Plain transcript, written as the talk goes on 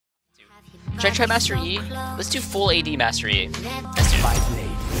Should I try Master E? Let's do full AD Master E.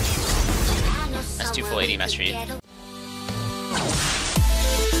 Let's do full AD Master E.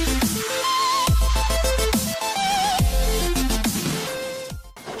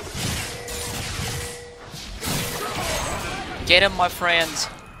 Get him, my friends.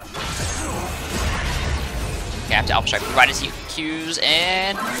 Okay, I have to alpha strike. Provide his Qs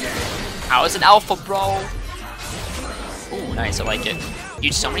and... How is an alpha, bro? Ooh, nice, I like it.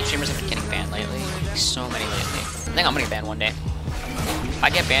 Dude, so many streamers have been getting banned lately. So many lately. I think I'm gonna get banned one day. If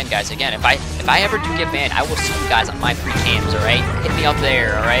I get banned, guys, again, if I ever do get banned, I will see you guys on my free games, alright? Hit me up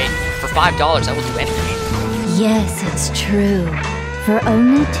there, alright? For $5, I will do anything. Yes, it's true. For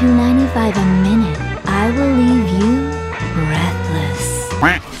only $2.95 a minute, I will leave you breathless.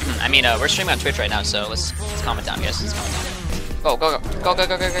 I mean, we're streaming on Twitch right now, so let's calm it down, guys. Let's calm it down. Go, go, go, go,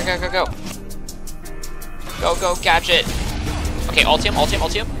 go, go, go, go, go, go. Go, go, catch it. Okay, ultium, ultium,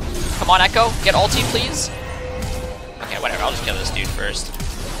 ultium. Come on, Echo, get ulti, please. Okay, whatever, I'll just kill this dude first.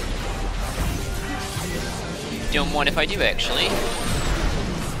 Don't mind if I do, actually.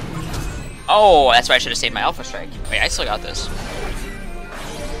 Oh, that's why I should have saved my alpha strike. Wait, I still got this.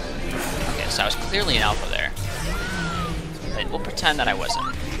 Okay, so I was clearly an alpha there. But we'll pretend that I wasn't.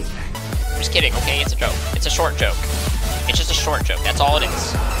 I'm just kidding, okay? It's a joke. It's a short joke. It's just a short joke. That's all it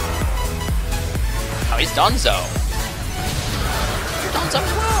is. Oh, he's Dunzo. You're Dunzo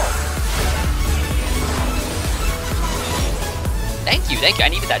as well. Thank you, thank you. I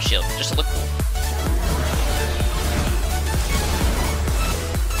needed that shield just to look cool.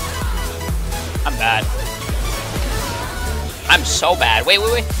 I'm bad. I'm so bad. Wait,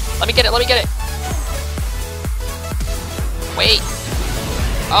 wait, wait. Let me get it, let me get it. Wait.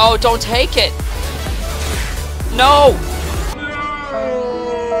 Oh, don't take it. No.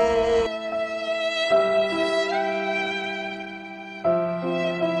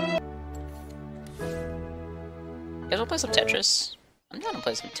 You guys wanna play some Tetris? I'm down to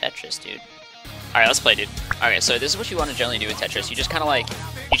play some Tetris, dude. Alright, let's play, dude. Okay, so this is what you want to generally do with Tetris. You just kind of like,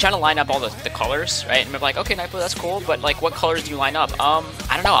 you try to line up all the colors, right? And you're like, okay, Nightblue, that's cool, but like, what colors do you line up? I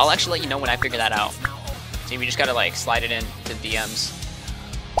don't know. I'll actually let you know when I figure that out. See, we just gotta like slide it in to DMs.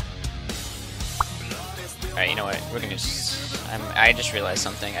 Alright, you know what? We're gonna just... I just realized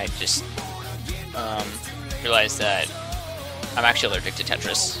something. I just realized that I'm actually allergic to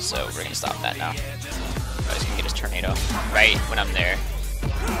Tetris, so we're gonna stop that now. I was gonna get his tornado right when I'm there.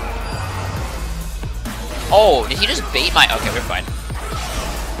 Oh, did he just bait my... Okay, we're fine.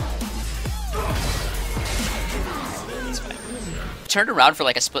 It's fine. Turned around for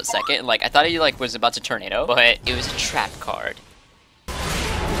like a split second, and like I thought he like was about to tornado, but it was a trap card.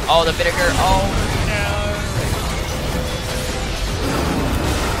 Oh, the vinegar. Oh no.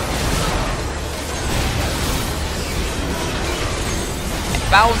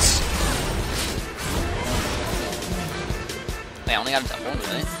 Bounce. Wait, I only got a double,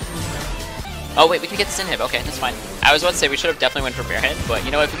 really? Oh wait, we can get this inhib. Okay, that's fine. I was about to say we should have definitely went for bear hit, but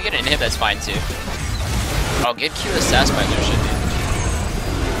you know, if we get an inhib, that's fine too. Oh, good Q assess by Lucian.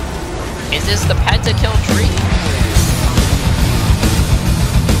 Is this the pentakill tree?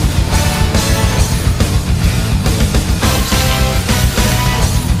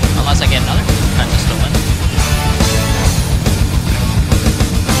 Unless I get another penta stolen.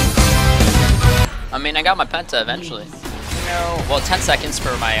 I mean, I got my penta eventually. No. Well, 10 seconds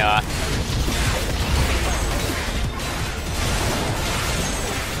for my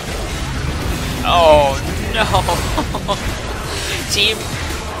Oh no! Team,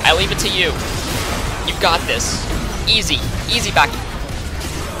 I leave it to you. You've got this. Easy. Easy back.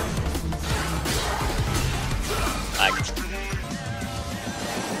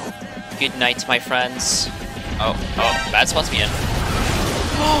 Good night, my friends. Oh, bad spot to be in.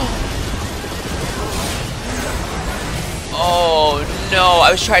 Oh no,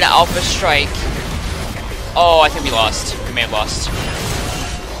 I was trying to alpha strike. Oh, I think we lost. We may have lost.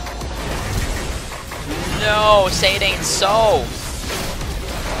 No, say it ain't so.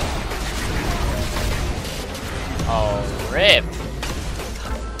 Oh, rip.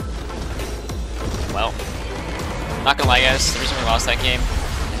 Well, not gonna lie, guys. The reason we lost that game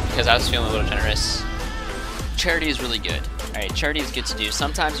is because I was feeling a little generous. Charity is really good. Alright, charity is good to do.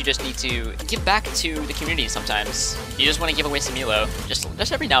 Sometimes you just need to give back to the community sometimes. You just want to give away some elo. Just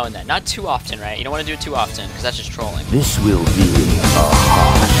every now and then. Not too often, right? You don't want to do it too often, because that's just trolling. This will be a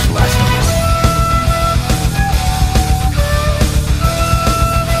harsh lesson.